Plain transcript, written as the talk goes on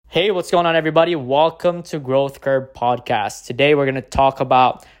Hey, what's going on, everybody? Welcome to Growth Curve Podcast. Today, we're going to talk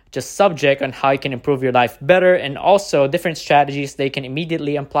about just subject on how you can improve your life better and also different strategies they can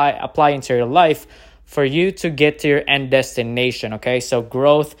immediately apply into your life for you to get to your end destination. Okay, so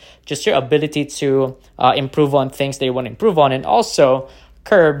growth, just your ability to improve on things that you want to improve on, and also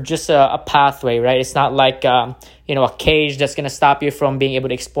curb, just a pathway, right? It's not like a cage that's going to stop you from being able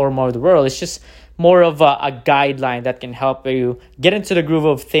to explore more of the world. It's just more of a guideline that can help you get into the groove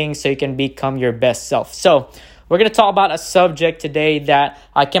of things so you can become your best self. So we're going to talk about a subject today that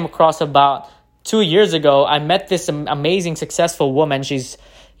I came across about 2 years ago. I met this amazing, successful woman. She's,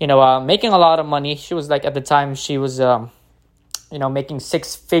 making a lot of money. She was like, at the time, she was, making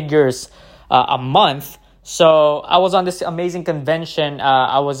six figures a month. So I was on this amazing convention.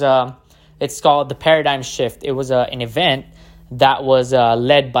 It's called the Paradigm Shift. It was an event that was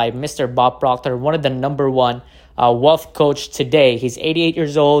led by Mr. Bob Proctor, one of the number one wealth coach today. He's 88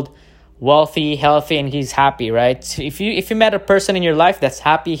 years old, wealthy, healthy, and he's happy, right? If you met a person in your life that's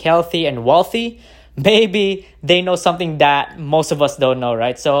happy, healthy, and wealthy, maybe they know something that most of us don't know,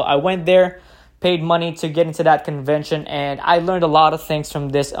 right? So I went there, paid money to get into that convention, and I learned a lot of things from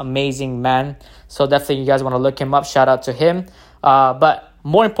this amazing man. So definitely you guys want to look him up. Shout out to him. But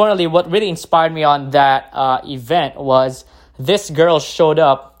more importantly, what really inspired me on that event was this girl showed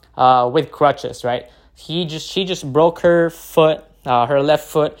up with crutches, right? She just broke her foot, her left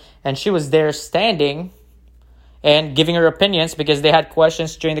foot, and she was there standing and giving her opinions because they had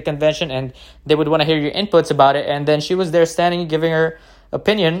questions during the convention and they would want to hear your inputs about it. And then she was there standing, giving her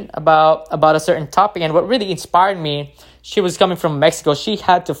opinion about a certain topic. And what really inspired me, she was coming from Mexico. She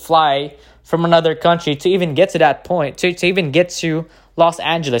had to fly from another country to even get to that point, to even get to Los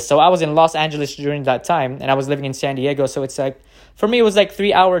Angeles. So I was in Los Angeles during that time and I was living in San Diego. So it's like, for me, it was like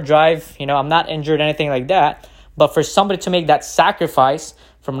 3-hour drive. I'm not injured, anything like that. But for somebody to make that sacrifice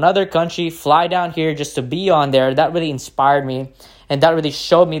from another country, fly down here just to be on there, that really inspired me. And that really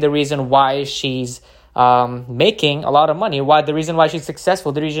showed me the reason why she's making a lot of money, the reason why she's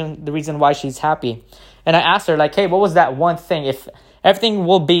successful, the reason why she's happy. And I asked her, like, hey, what was that one thing? If everything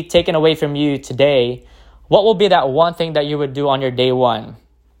will be taken away from you today, what will be that one thing that you would do on your day one?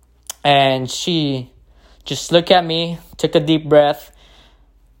 And she just looked at me, took a deep breath,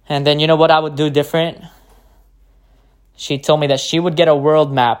 and then you know what I would do different? She told me that she would get a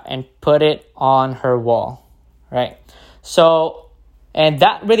world map and put it on her wall, right? So, and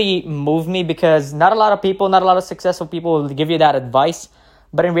that really moved me because not a lot of successful people will give you that advice.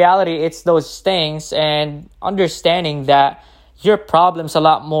 But in reality, it's those things and understanding that your problems are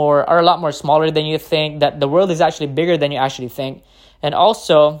a lot more smaller than you think, that the world is actually bigger than you actually think. And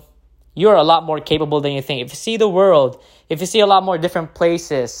also, you're a lot more capable than you think. If you see the world, if you see a lot more different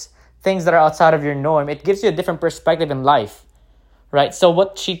places, things that are outside of your norm, it gives you a different perspective in life, right? So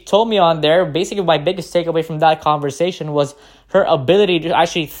what she told me on there, basically my biggest takeaway from that conversation was her ability to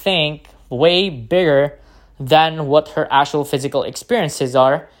actually think way bigger than what her actual physical experiences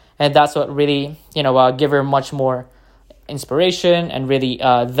are. And that's what really, give her much more inspiration and really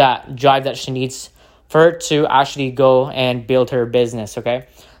that drive that she needs for her to actually go and build her business, okay?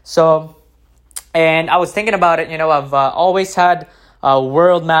 So, and I was thinking about it, I've always had a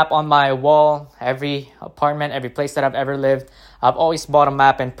world map on my wall. Every apartment, every place that I've ever lived, I've always bought a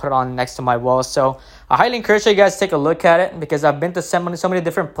map and put it on next to my wall. So I highly encourage you guys to take a look at it because I've been to so many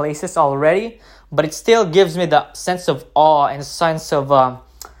different places already, but it still gives me the sense of awe and sense of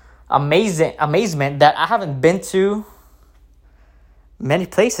amazement that I haven't been to many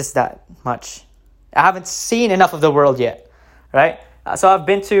places that much. I haven't seen enough of the world yet, right? So I've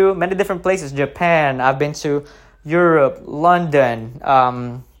been to many different places. Japan, I've been to Europe, London,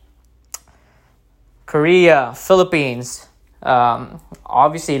 Korea, Philippines,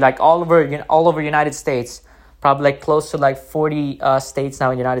 obviously like all over United States, probably like close to like 40 states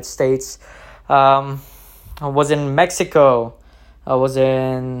now in the United States. I was in Mexico.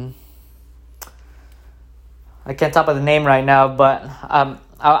 I can't top of the name right now, but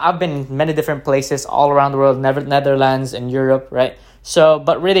I've been in many different places all around the world, Netherlands and Europe, right? So,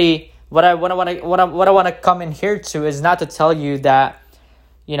 but really, what I want to come in here to is not to tell you that,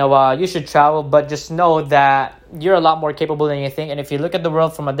 you should travel, but just know that you're a lot more capable than you think. And if you look at the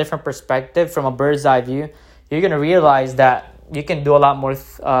world from a different perspective, from a bird's eye view, you're gonna realize that you can do a lot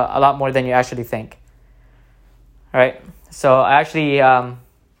more than you actually think. All right. So I actually,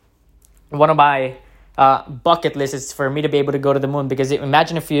 one of my bucket list is for me to be able to go to the moon, because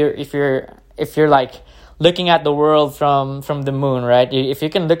imagine if you're like looking at the world from the moon, right? If you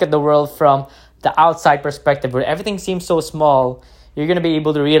can look at the world from the outside perspective where everything seems so small, you're going to be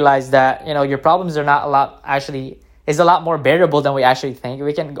able to realize that, your problems are not a lot. Actually, is a lot more bearable than we actually think.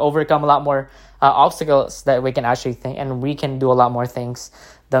 We can overcome a lot more obstacles that we can actually think, and we can do a lot more things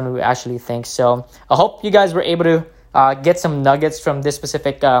than we actually think. So I hope you guys were able to get some nuggets from this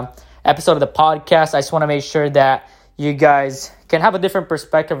specific episode of the podcast. I just want to make sure that you guys can have a different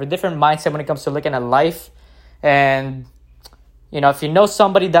perspective, a different mindset when it comes to looking at life. And if you know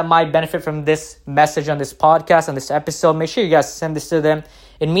somebody that might benefit from this message on this podcast, on this episode, make sure you guys send this to them.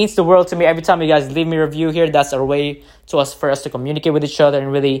 It means the world to me. Every time you guys leave me a review here, that's our way for us to communicate with each other,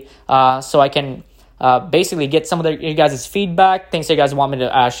 and really so I can basically get some of you guys' feedback, things that you guys want me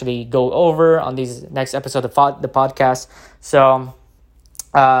to actually go over on these next episode of the podcast. So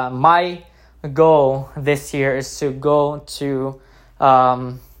my goal this year is to go to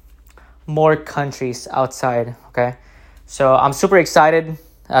more countries outside, okay? So I'm super excited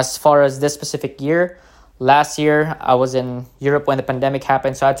as far as this specific year. Last year, I was in Europe when the pandemic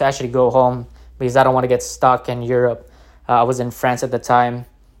happened, so I had to actually go home because I don't want to get stuck in Europe. I was in France at the time.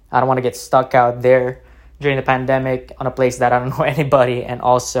 I don't want to get stuck out there during the pandemic on a place that I don't know anybody, and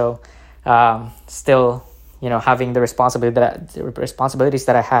also still, having the responsibilities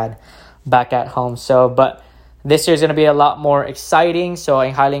that I had back at home. So, but this year is going to be a lot more exciting. So I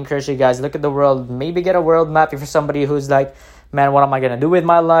highly encourage you guys, look at the world, maybe get a world map if you're somebody who's like, man, what am I going to do with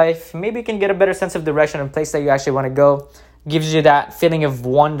my life? Maybe you can get a better sense of direction and place that you actually want to go. Gives you that feeling of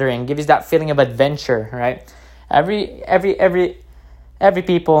wondering, gives you that feeling of adventure, right? Every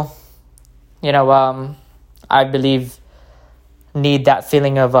people, I believe, need that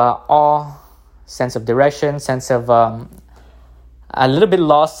feeling of awe, sense of direction, sense of a little bit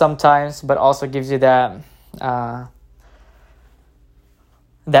lost sometimes, but also gives you that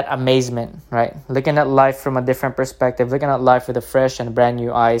amazement, right? Looking at life from a different perspective, looking at life with a fresh and brand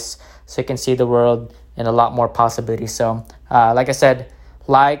new eyes, so you can see the world in a lot more possibilities. So, like I said,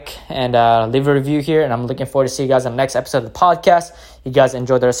 and leave a review here, and I'm looking forward to see you guys on the next episode of the podcast. You guys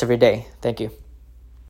enjoy the rest of your day. Thank you.